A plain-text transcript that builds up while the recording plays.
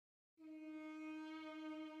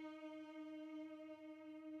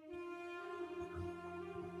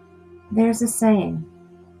There's a saying,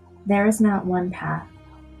 there is not one path.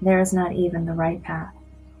 There is not even the right path.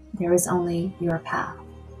 There is only your path.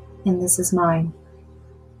 And this is mine.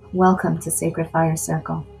 Welcome to Sacred Fire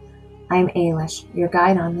Circle. I'm Ailish, your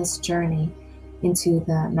guide on this journey into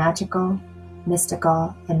the magical,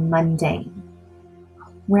 mystical, and mundane,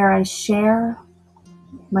 where I share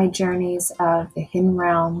my journeys of the hidden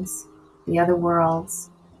realms, the other worlds,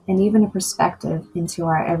 and even a perspective into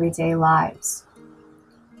our everyday lives.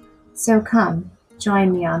 So come,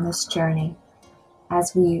 join me on this journey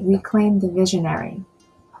as we reclaim the visionary,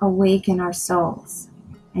 awaken our souls,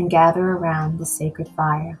 and gather around the sacred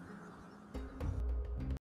fire.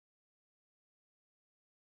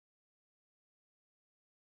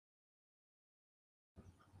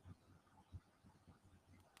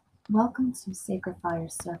 Welcome to Sacred Fire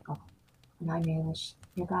Circle, and I'm Ailish,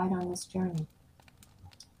 your guide on this journey.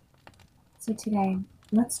 So today,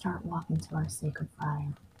 let's start walking to our sacred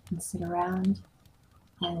fire and sit around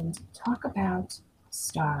and talk about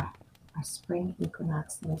Stara, our spring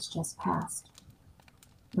equinox that has just passed.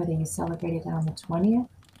 Whether you celebrated on the 20th, or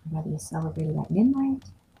whether you celebrated at midnight,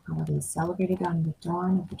 or whether you celebrated on the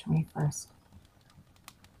dawn of the 21st.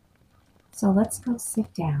 So let's go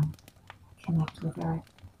sit down, connect with Earth,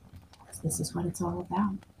 because this is what it's all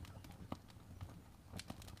about.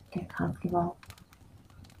 Get comfortable,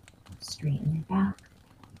 straighten your back.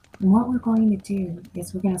 And what we're going to do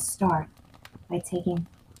is we're going to start by taking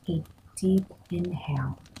a deep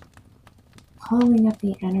inhale, pulling up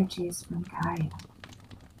the energies from Gaia,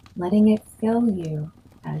 letting it fill you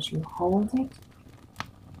as you hold it.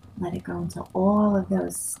 Let it go into all of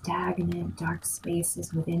those stagnant, dark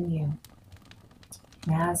spaces within you.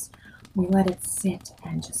 And as we let it sit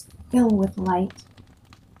and just fill with light,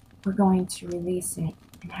 we're going to release it.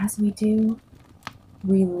 And as we do,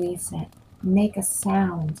 release it. Make a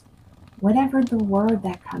sound. Whatever the word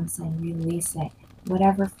that comes in, release it.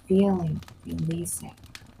 Whatever feeling, release it.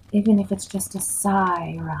 Even if it's just a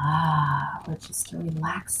sigh or a ah, or just a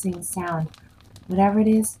relaxing sound, whatever it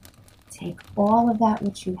is, take all of that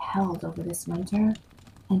which you held over this winter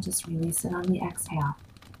and just release it on the exhale.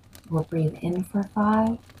 We'll breathe in for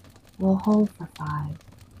 5, we'll hold for 5,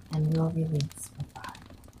 and we'll release for 5.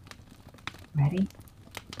 Ready?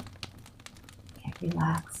 Get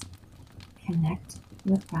relaxed. Connect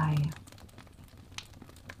with Gaia.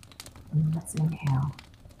 And let's inhale.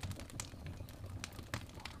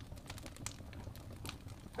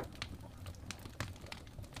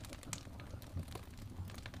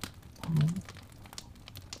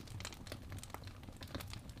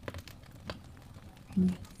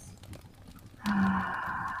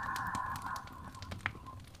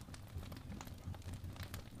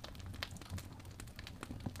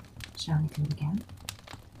 Shall we do it again?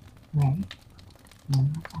 Ready?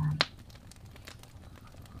 One more time.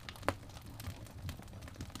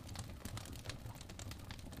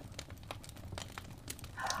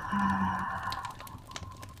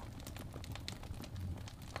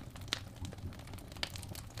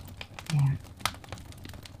 There.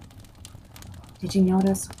 Did you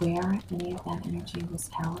notice where any of that energy was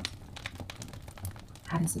held?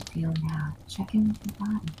 How does it feel now? Check in with your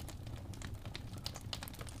body.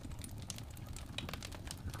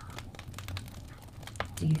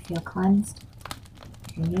 Do you feel cleansed?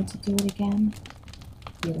 If you need to do it again,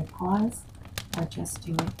 either pause or just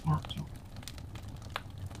do it after.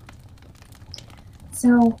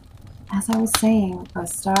 So, as I was saying,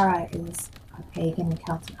 Ostara is a pagan and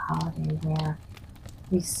Celtic holiday where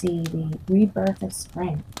we see the rebirth of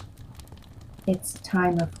spring. It's a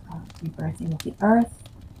time of rebirthing of the earth,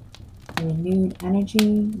 a renewed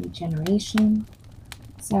energy, regeneration.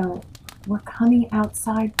 So we're coming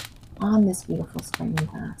outside on this beautiful spring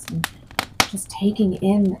equinox and just taking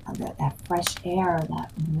in that fresh air,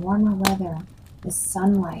 that warmer weather, the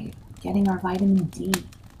sunlight, getting our vitamin D,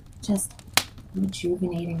 just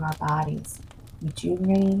rejuvenating our bodies,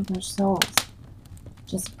 rejuvenating our souls,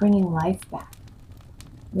 just bringing life back,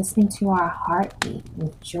 listening to our heartbeat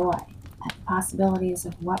with joy at the possibilities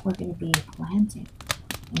of what we're going to be planting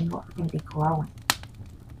and what we're going to be growing.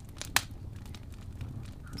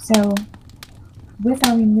 So with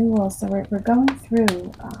our renewal, so we're going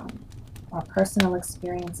through our personal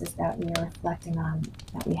experiences that we are reflecting on,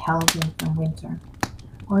 that we held in from winter,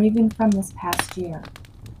 or even from this past year.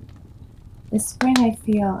 This spring, I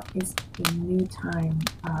feel, is a new time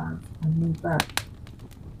of a new birth.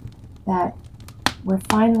 That we're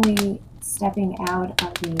finally stepping out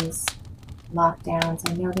of these lockdowns.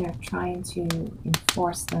 I know they're trying to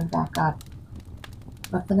enforce them back up,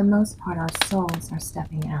 but for the most part, our souls are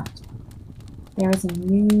stepping out. There is a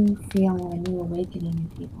new feeling, a new awakening in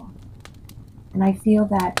people. And I feel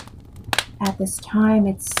that at this time,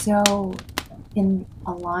 it's so in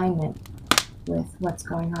alignment with what's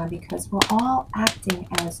going on because we're all acting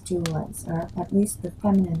as doulas, or at least the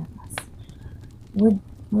feminine of us.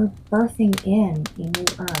 We're birthing in a new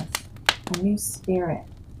earth, a new spirit,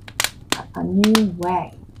 a new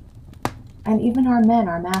way. And even our men,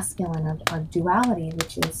 our masculine, our duality,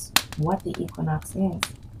 which is what the equinox is,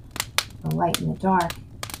 the light and the dark,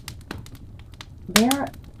 they're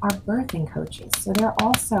our birthing coaches. So they're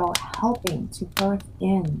also helping to birth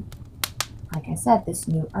in, like I said, this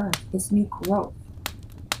new earth, this new growth,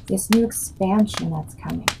 this new expansion that's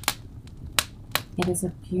coming. It is a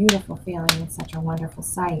beautiful feeling. It's such a wonderful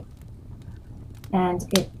sight.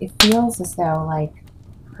 And it feels as though like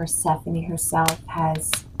Persephone herself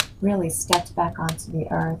has really stepped back onto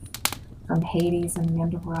the earth from Hades and the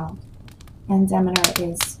underworld. And Demeter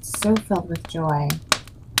is so filled with joy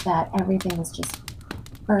that everything is just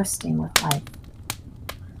bursting with life.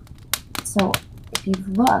 So if you've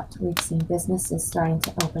looked, we've seen businesses starting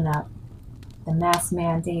to open up, the mask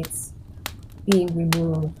mandates being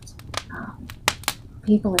removed.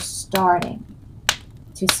 People are starting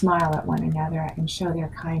to smile at one another and show their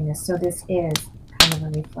kindness. So this is kind of a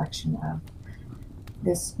reflection of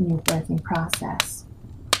this new birthing process.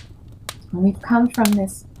 And we've come from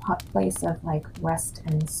this place of like rest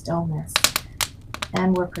and stillness,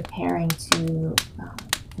 and we're preparing to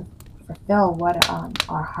fulfill what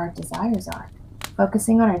our heart desires are,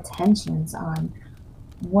 focusing on our intentions on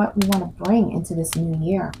what we want to bring into this new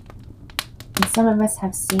year. And some of us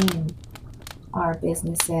have seen our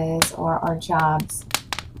businesses or our jobs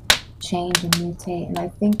change and mutate, and I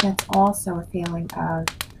think that's also a feeling of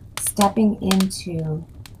stepping into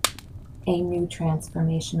a new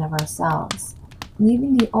transformation of ourselves,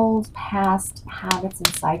 leaving the old past habits and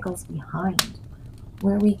cycles behind,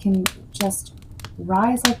 where we can just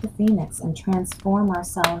rise like the phoenix and transform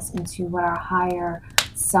ourselves into what our higher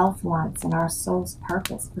self wants and our soul's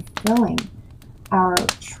purpose, fulfilling our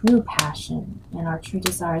true passion and our true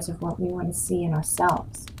desires of what we want to see in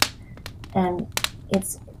ourselves. And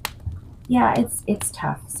it's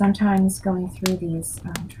tough sometimes going through these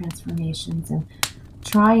transformations and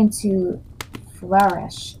trying to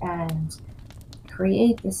flourish and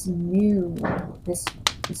create this new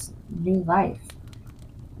life,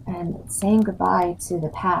 and saying goodbye to the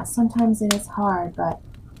past. Sometimes it is hard, but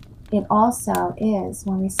it also is,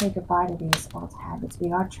 when we say goodbye to these old habits,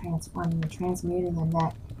 we are transforming and transmuting them,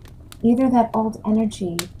 that either that old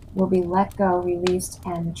energy will be let go, released,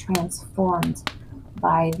 and transformed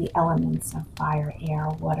by the elements of fire, air,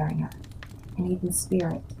 water, and earth, and even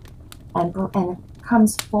spirit, and it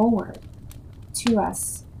comes forward to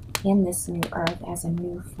us in this new earth as a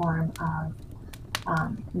new form of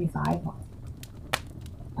revival,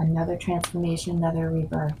 another transformation, another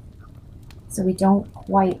rebirth. So we don't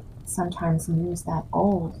quite sometimes lose that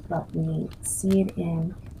old, but we see it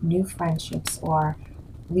in new friendships or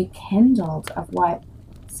rekindled of what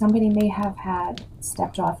somebody may have had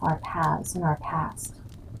stepped off our paths in our past.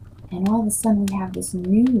 And all of a sudden we have this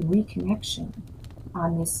new reconnection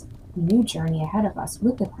on this new journey ahead of us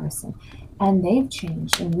with the person. And they've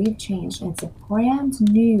changed and we've changed. And it's a brand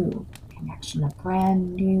new connection, a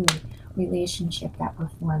brand new relationship that we're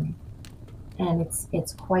forming. And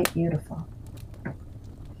it's quite beautiful.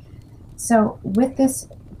 So with this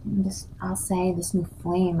I'll say this new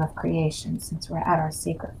flame of creation, since we're at our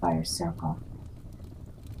sacred fire circle,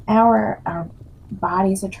 our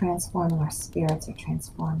bodies are transforming, our spirits are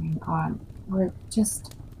transforming. We're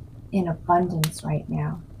just in abundance right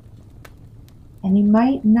now. And you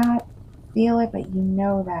might not feel it, but you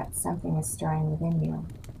know that something is stirring within you.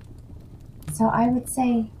 So I would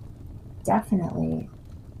say definitely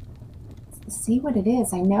see what it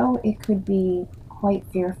is. I know it could be quite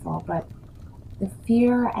fearful, but the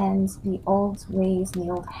fear and the old ways and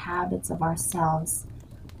the old habits of ourselves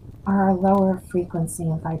are a lower frequency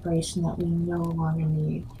and vibration that we no longer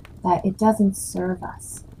need, that it doesn't serve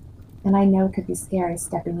us. And I know it could be scary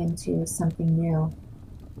stepping into something new.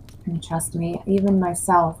 And trust me, even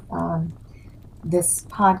myself, this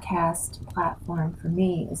podcast platform for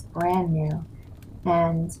me is brand new.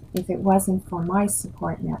 And if it wasn't for my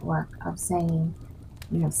support network of saying,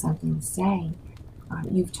 something to say,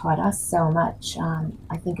 you've taught us so much.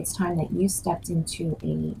 I think it's time that you stepped into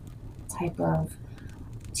a type of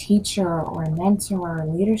teacher or a mentor or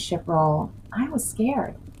leadership role. I was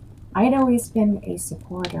scared. I'd always been a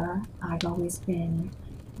supporter. I've always been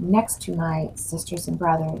next to my sisters and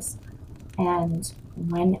brothers. And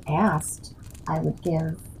when asked, I would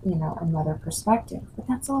give, another perspective. But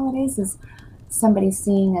that's all it is somebody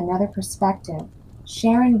seeing another perspective,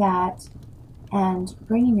 sharing that and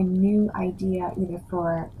bringing a new idea either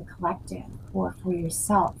for the collective or for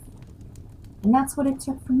yourself. And that's what it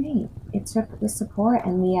took for me. It took the support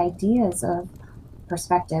and the ideas of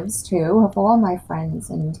perspectives too of all my friends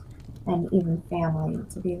and even family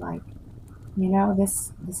to be like,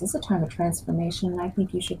 this is a time of transformation, and I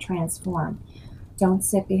think you should transform. Don't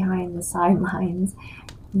sit behind the sidelines.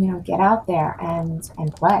 Get out there and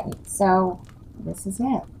play. So this is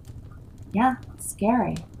it. Yeah,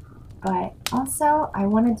 scary. But also, I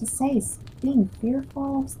wanted to say, being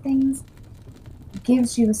fearful of things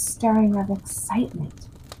gives you a stirring of excitement.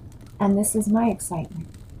 And this is my excitement.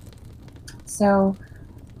 So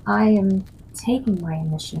I am taking my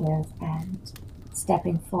initiative and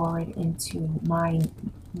stepping forward into my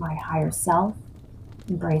higher self,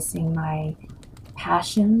 embracing my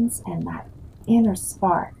passions and that inner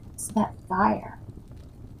spark, so that fire.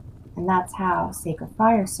 And that's how Sacred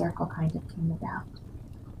Fire Circle kind of came about.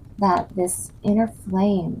 That this inner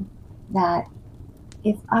flame, that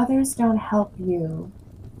if others don't help you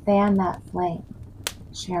fan that flame,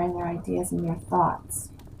 sharing their ideas and their thoughts,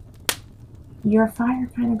 your fire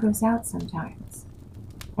kind of goes out sometimes.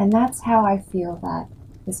 And that's how I feel that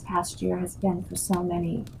this past year has been for so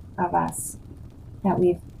many of us, that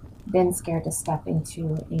we've been scared to step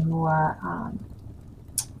into a more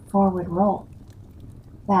forward role.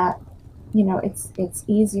 That, it's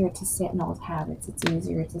easier to sit in old habits. It's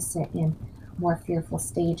easier to sit in more fearful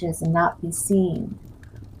stages and not be seen.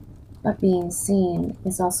 But being seen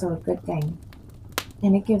is also a good thing.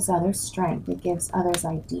 And it gives others strength. It gives others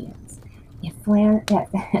ideas. It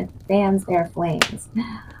fans their flames.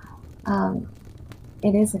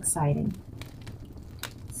 It is exciting.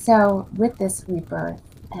 So with this rebirth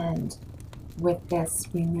and with this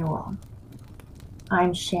renewal,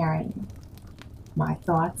 I'm sharing my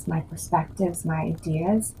thoughts, my perspectives, my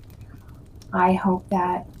ideas. I hope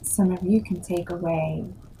that some of you can take away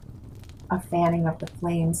a fanning of the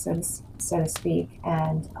flames, so to speak,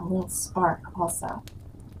 and a little spark also.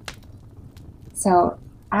 So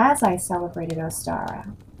as I celebrated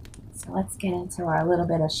Ostara, so let's get into our little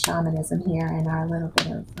bit of shamanism here and our little bit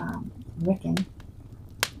of Wiccan.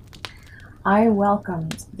 I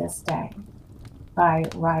welcomed this day by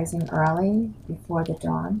rising early before the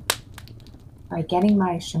dawn, by getting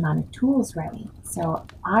my shamanic tools ready. So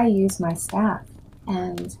I use my staff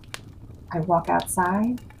and I walk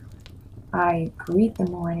outside, I greet the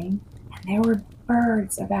morning, and there were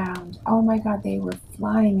birds abound. Oh my God, they were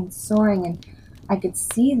flying and soaring, and I could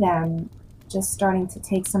see them just starting to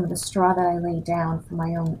take some of the straw that I laid down for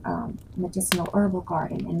my own medicinal herbal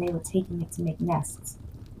garden, and they were taking it to make nests.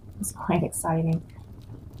 It was quite exciting.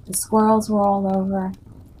 The squirrels were all over,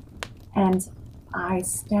 and I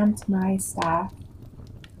stamped my staff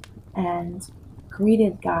and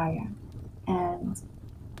greeted Gaia and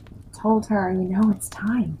told her, it's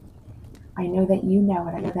time. I know that you know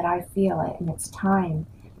it. I know that I feel it, and it's time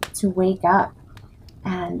to wake up,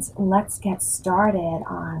 and let's get started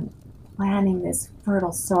on planting this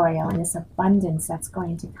fertile soil and this abundance that's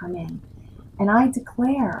going to come in. And I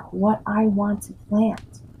declare what I want to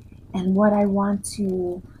plant and what I want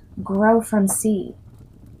to grow from seed.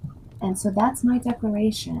 And so that's my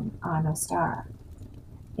declaration on Ostara,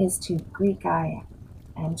 is to greet Gaia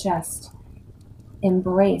and just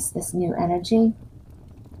embrace this new energy,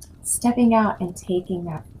 stepping out and taking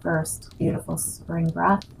that first beautiful spring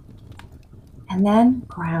breath, and then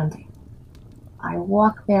grounding. I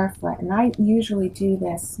walk barefoot, and I usually do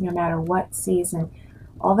this no matter what season,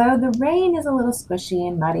 although the rain is a little squishy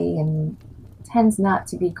and muddy and tends not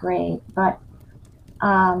to be great, but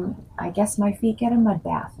I guess my feet get a mud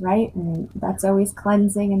bath, right? And that's always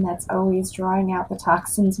cleansing, and that's always drawing out the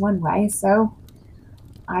toxins one way, so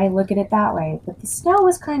I look at it that way. But the snow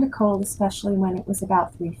was kind of cold, especially when it was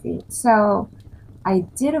about 3 feet. So I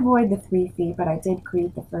did avoid the 3 feet, but I did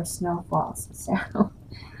greet the first snowfalls. So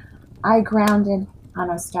I grounded on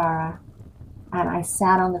Ostara, and I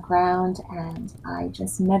sat on the ground, and I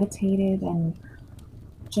just meditated and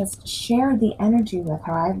just shared the energy with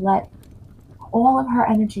her. I let all of her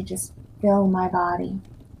energy just fill my body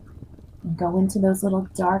and go into those little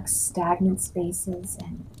dark, stagnant spaces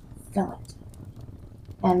and fill it.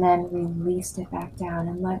 And then released it back down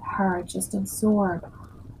and let her just absorb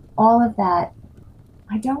all of that.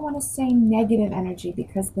 I don't want to say negative energy,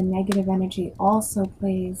 because the negative energy also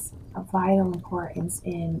plays a vital importance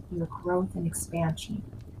in your growth and expansion.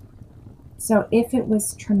 So if it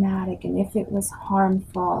was traumatic and if it was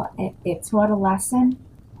harmful, it taught a lesson,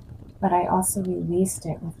 but I also released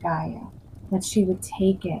it with Gaia, that she would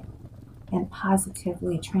take it and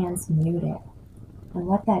positively transmute it and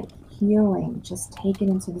let that healing just take it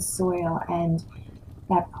into the soil and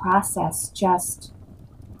that process, just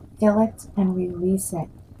fill it and release it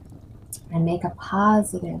and make a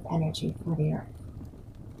positive energy for the earth.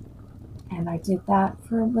 And I did that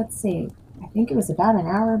for, let's see, I think it was about an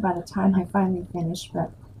hour by the time I finally finished,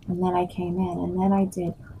 and then I came in, and then I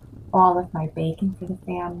did all of my baking for the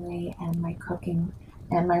family and my cooking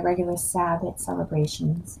and my regular Sabbath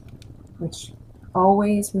celebrations, which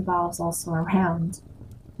always revolves also around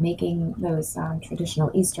making those traditional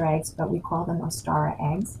Easter eggs, but we call them Ostara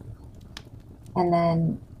eggs. And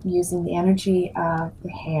then using the energy of the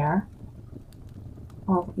hair,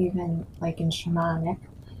 or even like in shamanic,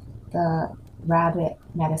 the rabbit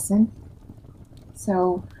medicine.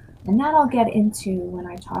 So, and that I'll get into when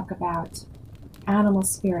I talk about animal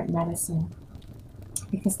spirit medicine,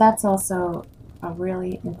 because that's also a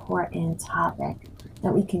really important topic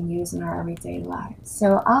that we can use in our everyday lives.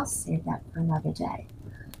 So I'll save that for another day.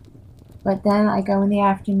 But then I go in the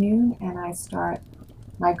afternoon and I start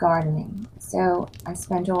my gardening. So I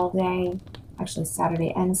spend all day, actually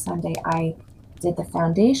Saturday and Sunday, I did the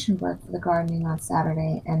foundation work for the gardening on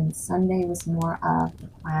Saturday, and Sunday was more of the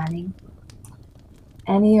planning.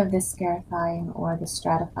 Any of the scarifying or the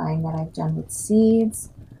stratifying that I've done with seeds,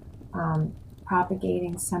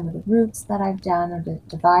 propagating some of the roots that I've done, or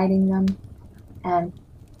dividing them, and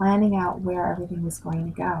planning out where everything was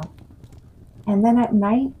going to go. And then at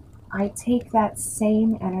night, I take that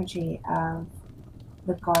same energy of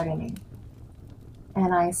the gardening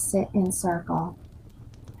and I sit in circle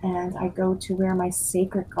and I go to where my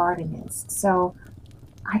sacred garden is. So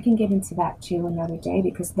I can get into that too another day,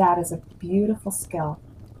 because that is a beautiful skill.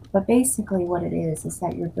 But basically what it is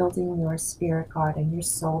that you're building your spirit garden, your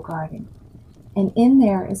soul garden. And in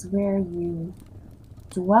there is where you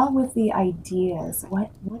dwell with the ideas. What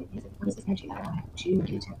is this energy that I want to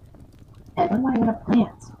do to? And what do I want to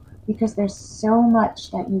plant? Because there's so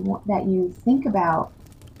much that you think about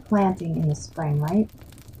planting in the spring, right?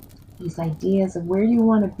 These ideas of where you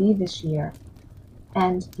want to be this year.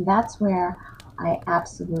 And that's where I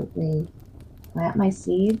absolutely plant my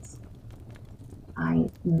seeds. I,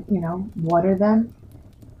 water them.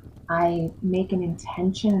 I make an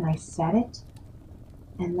intention and I set it.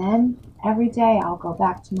 And then every day I'll go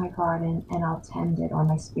back to my garden and I'll tend it, or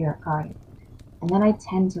my spirit garden. And then I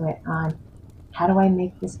tend to it on, how do I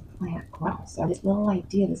make this plant grow? So this little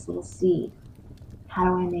idea, this little seed, how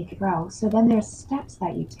do I make it grow? So then there's steps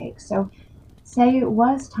that you take. So say it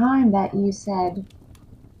was time that you said,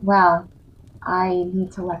 well, I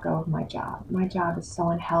need to let go of my job. My job is so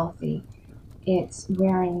unhealthy. It's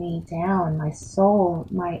wearing me down, my soul,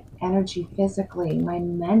 my energy physically, my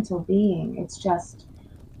mental being.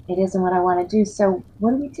 It isn't what I want to do. So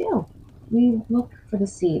what do? We look for the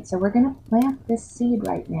seed. So we're going to plant this seed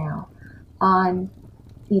right now on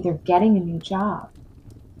either getting a new job,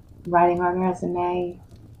 writing our resume,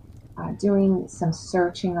 doing some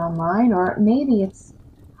searching online, or maybe it's,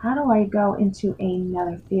 how do I go into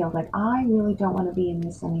another field? Like, I really don't want to be in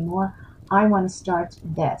this anymore. I want to start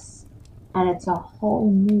this. And it's a whole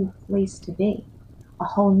new place to be, a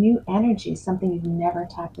whole new energy, something you've never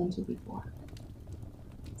tapped into before.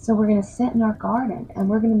 So we're going to sit in our garden and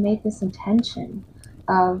we're going to make this intention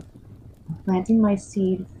of planting my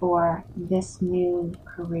seed for this new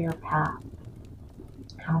career path.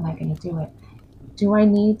 How am I going to do it? Do I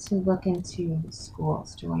need to look into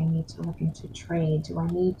schools? Do I need to look into trade? Do I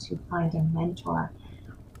need to find a mentor?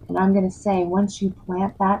 And I'm going to say, once you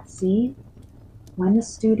plant that seed, when the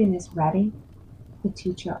student is ready, the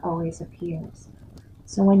teacher always appears.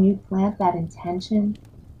 So when you plant that intention,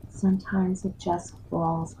 sometimes it just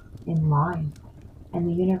falls in line. And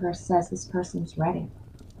the universe says this person's ready.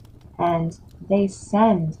 And they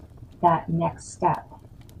send that next step.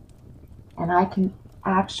 And I can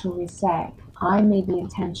actually say, I made the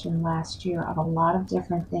intention last year of a lot of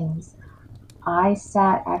different things. I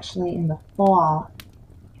sat actually in the fall,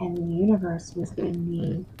 and the universe was giving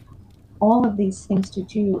me all of these things to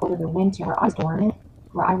do over the winter, where I was dormant,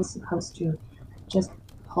 where I was supposed to just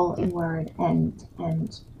pull inward and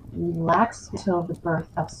relax till the birth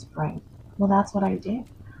of spring. Well, that's what I did.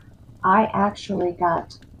 I actually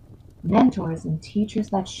got mentors and teachers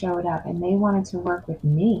that showed up, and they wanted to work with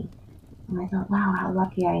me. And I thought, wow, how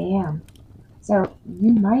lucky I am. So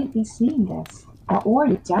you might be seeing this, or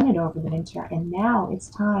you've done it over the winter, and now it's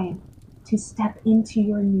time to step into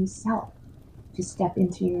your new self, to step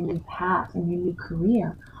into your new path and your new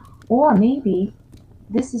career. Or maybe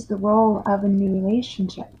this is the role of a new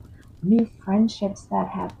relationship, new friendships that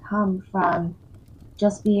have come from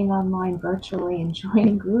just being online virtually and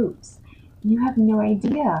joining groups. You have no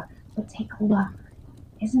idea, but take a look.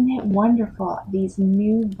 Isn't it wonderful, these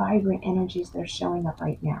new vibrant energies that are showing up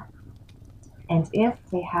right now? And if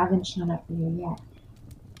they haven't shown up for you yet,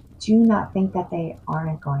 do not think that they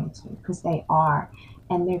aren't going to, because they are.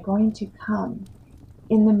 And they're going to come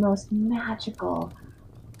in the most magical,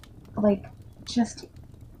 like, just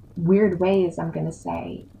weird ways, I'm going to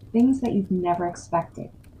say. Things that you've never expected.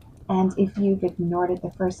 And if you've ignored it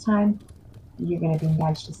the first time, you're going to be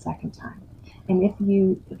nudged a second time. And if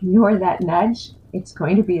you ignore that nudge, it's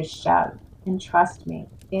going to be a shove. And trust me,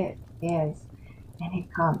 it is. And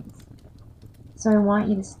it comes. So I want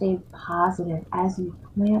you to stay positive as you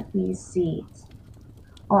plant these seeds,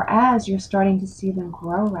 or as you're starting to see them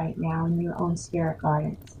grow right now in your own spirit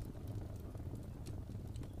gardens.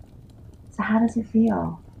 So how does it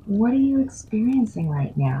feel? What are you experiencing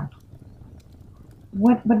right now?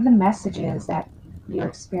 What are the messages that you're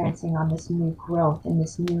experiencing on this new growth and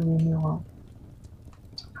this new renewal?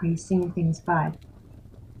 Are you seeing things bud?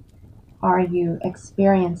 Are you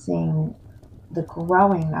experiencing the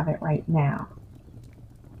growing of it right now?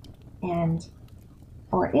 And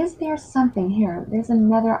or is there something here? There's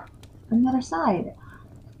another side.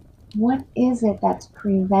 What is it that's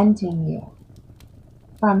preventing you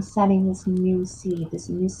from setting this new seed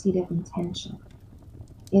of intention?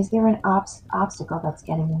 Is there an obstacle that's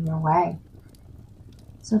getting in your way?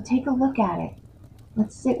 So take a look at it.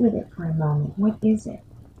 Let's sit with it for a moment. What is it?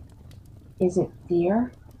 Is it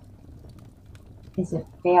fear? Is it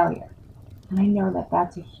failure? And I know that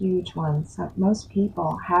that's a huge one. So most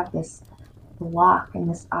people have this block and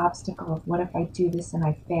this obstacle of, what if I do this and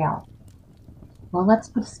I fail? Well, let's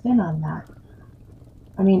put a spin on that.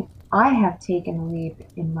 I mean, I have taken a leap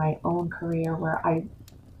in my own career where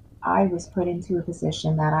I was put into a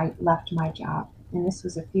position that I left my job. And this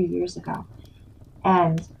was a few years ago.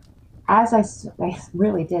 And as I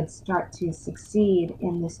really did start to succeed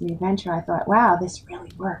in this new venture, I thought, wow, this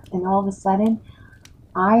really worked. And all of a sudden,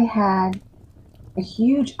 I had a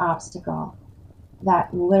huge obstacle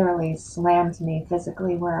that literally slammed me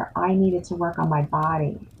physically, where I needed to work on my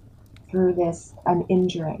body through an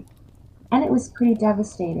injury. And it was pretty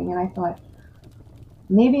devastating. And I thought,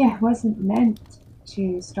 maybe I wasn't meant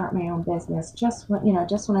to start my own business just when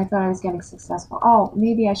I thought I was getting successful. Oh,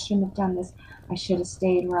 maybe I shouldn't have done this. I should have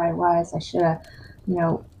stayed where I was. I should have,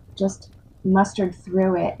 just mustered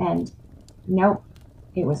through it. And nope,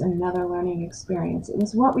 it was another learning experience. It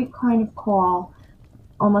was what we kind of call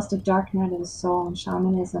almost a dark night of the soul in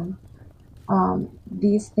shamanism.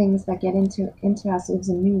 These things that get into us, it was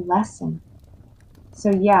a new lesson.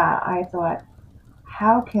 So yeah, I thought,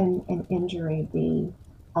 how can an injury be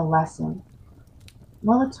a lesson?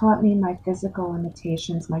 Well, it taught me my physical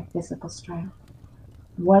limitations, my physical strength.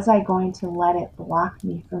 Was I going to let it block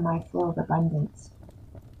me from my flow of abundance?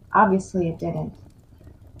 Obviously it didn't.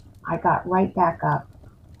 I got right back up,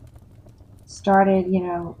 started,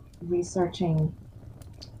 researching.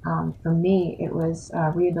 For me, it was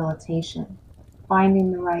rehabilitation,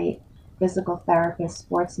 finding the right physical therapists,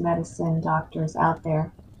 sports medicine doctors out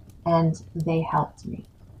there, and they helped me.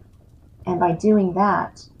 And by doing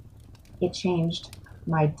that, it changed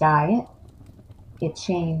my diet. It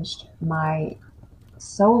changed my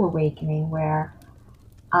soul awakening, where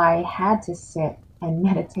I had to sit and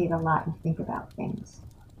meditate a lot and think about things.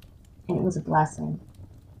 And it was a blessing.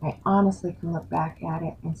 I honestly can look back at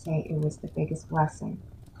it and say it was the biggest blessing.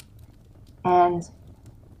 And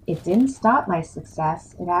it didn't stop my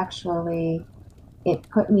success. It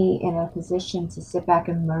put me in a position to sit back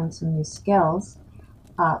and learn some new skills,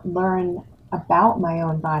 learn about my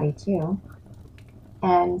own body too,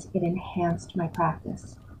 and it enhanced my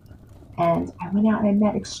practice. And I went out and I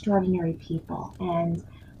met extraordinary people, and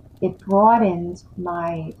it broadened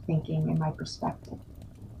my thinking and my perspective.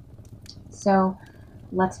 So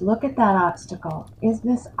let's look at that obstacle. Is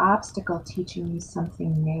this obstacle teaching you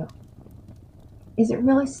something new? Is it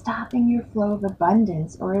really stopping your flow of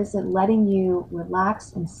abundance, or is it letting you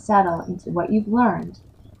relax and settle into what you've learned,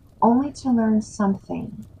 only to learn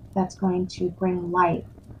something that's going to bring light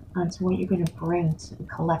onto what you're going to bring to the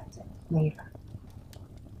collective later?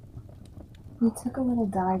 We took a little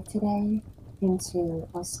dive today into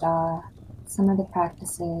Ostara, some of the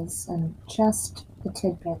practices, and just the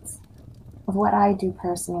tidbits of what I do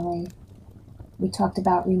personally. We talked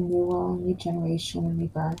about renewal and regeneration and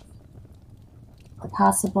rebirth, the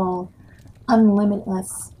possible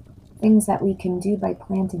unlimitless things that we can do by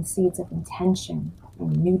planting seeds of intention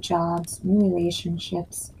in new jobs, new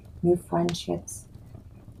relationships, new friendships,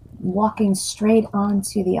 walking straight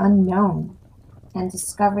onto the unknown and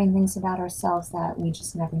discovering things about ourselves that we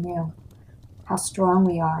just never knew. How strong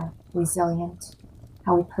we are, resilient,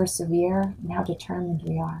 how we persevere, and how determined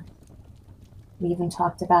we are. We even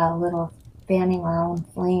talked about a little fanning our own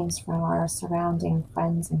flames from our surrounding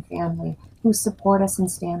friends and family who support us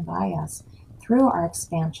and stand by us through our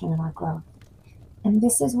expansion and our growth. And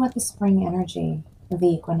this is what the spring energy of the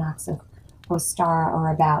equinox of Ostara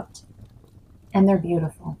are about. And they're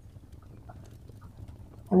beautiful.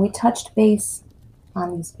 And we touched base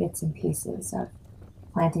on these bits and pieces of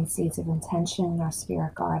planting seeds of intention in our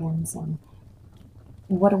spirit gardens, and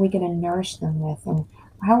what are we going to nourish them with, and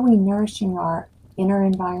how are we nourishing our inner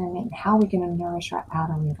environment, and how are we going to nourish our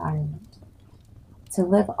outer environment to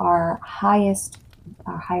live our highest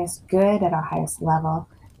good at our highest level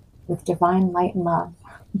with divine light and love.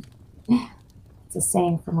 It's a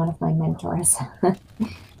saying from one of my mentors.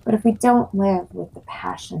 But if we don't live with the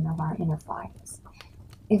passion of our inner fires,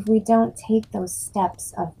 if we don't take those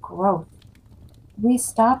steps of growth, we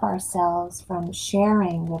stop ourselves from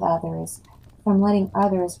sharing with others, from letting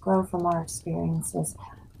others grow from our experiences,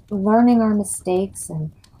 learning our mistakes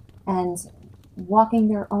and walking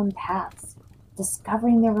their own paths,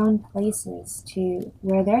 discovering their own places to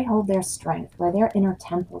where they hold their strength, where their inner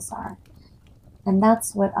temples are. And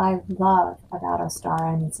that's what I love about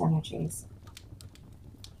Ostara and its energies.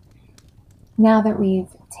 Now that we've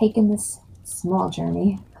taken this small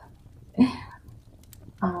journey,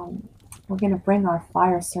 we're going to bring our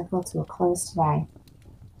fire circle to a close today.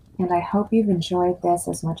 And I hope you've enjoyed this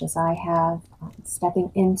as much as I have,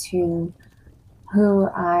 stepping into who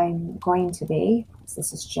I'm going to be.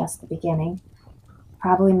 This is just the beginning.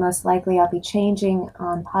 Probably most likely I'll be changing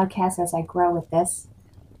on podcasts as I grow with this,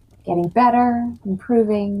 getting better,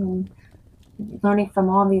 improving, and learning from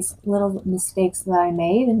all these little mistakes that I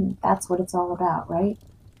made, and that's what it's all about, right?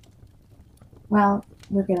 Well,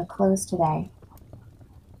 we're going to close today.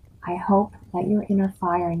 I hope that your inner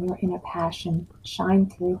fire and your inner passion shine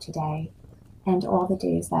through today and all the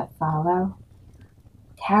days that follow.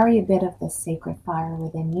 Carry a bit of the sacred fire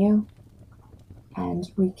within you and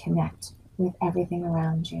reconnect with everything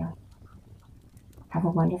around you. Have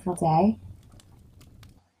a wonderful day.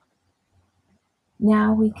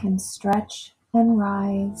 Now we can stretch and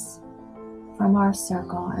rise from our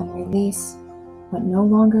circle and release what no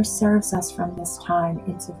longer serves us from this time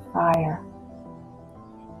into the fire.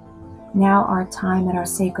 Now our time at our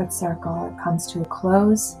sacred circle comes to a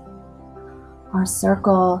close. Our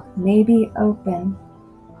circle may be open,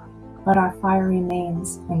 but our fire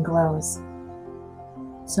remains and glows.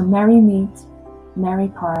 So merry meet, merry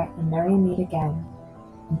part, and merry meet again.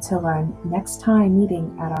 Until our next time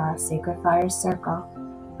meeting at our sacred fire circle,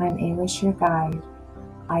 I'm Alish, your guide.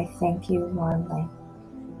 I thank you warmly,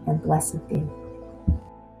 and blessed be.